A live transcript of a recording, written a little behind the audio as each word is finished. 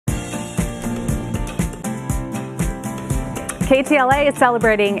KTLA is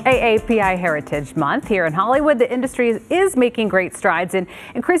celebrating AAPI Heritage Month. Here in Hollywood, the industry is making great strides in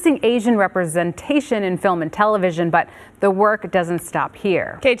increasing Asian representation in film and television, but the work doesn't stop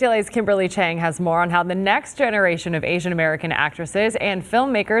here. KTLA's Kimberly Cheng has more on how the next generation of Asian American actresses and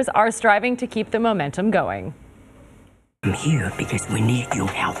filmmakers are striving to keep the momentum going. I'm here because we need your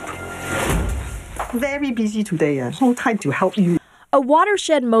help. Very busy today, no time to help you. A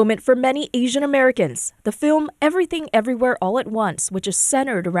watershed moment for many Asian Americans. The film Everything Everywhere All at Once, which is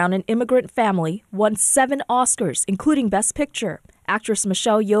centered around an immigrant family, won 7 Oscars, including Best Picture. Actress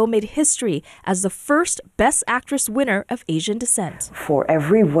Michelle Yeoh made history as the first Best Actress winner of Asian descent. For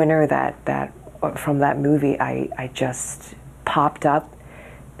every winner from that movie, I just popped up,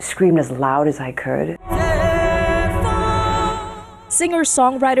 screamed as loud as I could.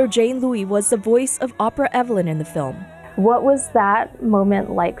 Singer-songwriter Jane Louis was the voice of Opera Evelyn in the film. What was that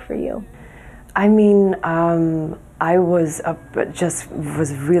moment like for you? I mean, I was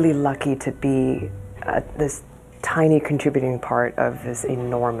really lucky to be this tiny contributing part of this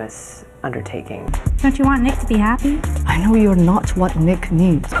enormous undertaking. Don't you want Nick to be happy? I know you're not what Nick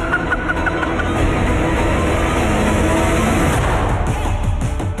needs.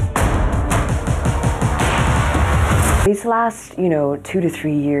 These last, 2 to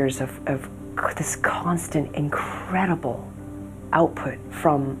 3 years of this constant, incredible output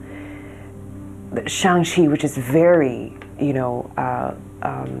from Shang-Chi, which is very,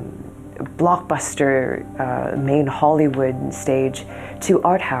 blockbuster, main Hollywood stage, to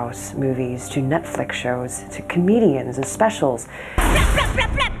art house movies, to Netflix shows, to comedians and specials.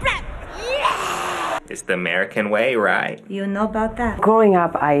 It's the American way, right? You know about that. Growing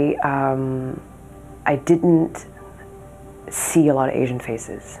up, I didn't see a lot of Asian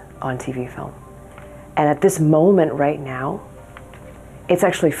faces on TV film. And at this moment right now, it's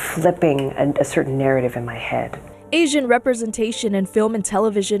actually flipping a certain narrative in my head. Asian representation in film and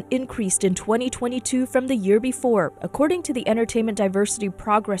television increased in 2022 from the year before, according to the Entertainment Diversity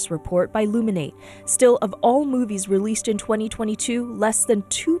Progress Report by Luminate. Still, of all movies released in 2022, less than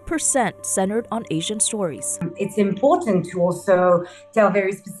 2% centered on Asian stories. It's important to also tell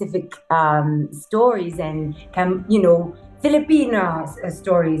very specific stories and, Filipino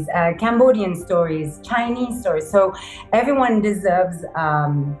stories, Cambodian stories, Chinese stories. So everyone deserves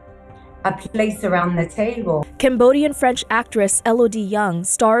a place around the table. Cambodian-French actress Elodie Young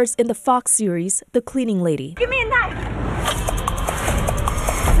stars in the Fox series The Cleaning Lady. Give me a knife!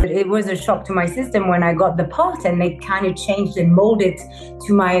 It was a shock to my system when I got the part, and they kind of changed and molded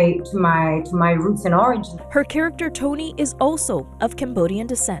to my roots and origins. Her character Tony is also of Cambodian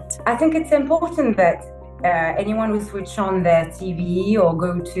descent. I think it's important that anyone who switch on their TV or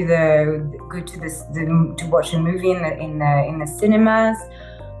go to watch a movie in the cinemas,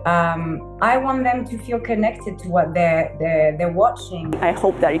 I want them to feel connected to what they're watching. I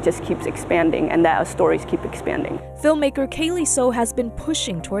hope that it just keeps expanding and that our stories keep expanding. Filmmaker Kaylee So has been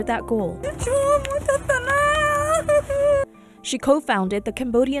pushing toward that goal. She co-founded the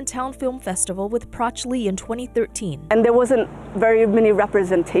Cambodian Town Film Festival with Prach Lee in 2013. And there wasn't very many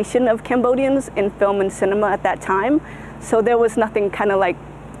representation of Cambodians in film and cinema at that time, so there was nothing kind of like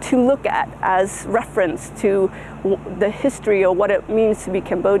to look at as reference to the history or what it means to be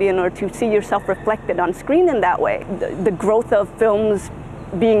Cambodian, or to see yourself reflected on screen in that way. The growth of films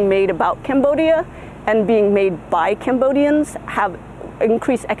being made about Cambodia and being made by Cambodians have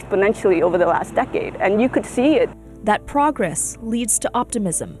increased exponentially over the last decade, and you could see it. That progress leads to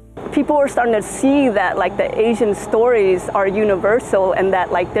optimism. People are starting to see that the Asian stories are universal and that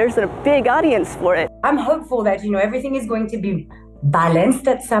there's a big audience for it. I'm hopeful that everything is going to be balanced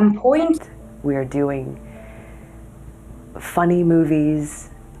at some point. We are doing funny movies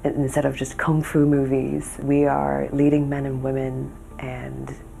instead of just kung fu movies. We are leading men and women,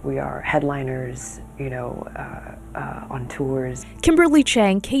 and we are headliners, on tours. Kimberly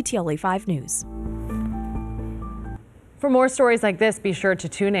Cheng, KTLA 5 News. For more stories like this, be sure to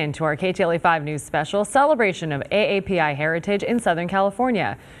tune in to our KTLA 5 News special celebration of AAPI Heritage in Southern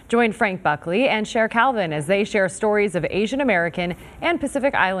California. Join Frank Buckley and Cher Calvin as they share stories of Asian American and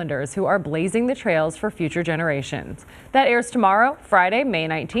Pacific Islanders who are blazing the trails for future generations. That airs tomorrow, Friday, May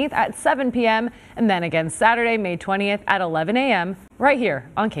 19th at 7 p.m. and then again Saturday, May 20th at 11 a.m. right here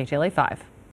on KTLA 5.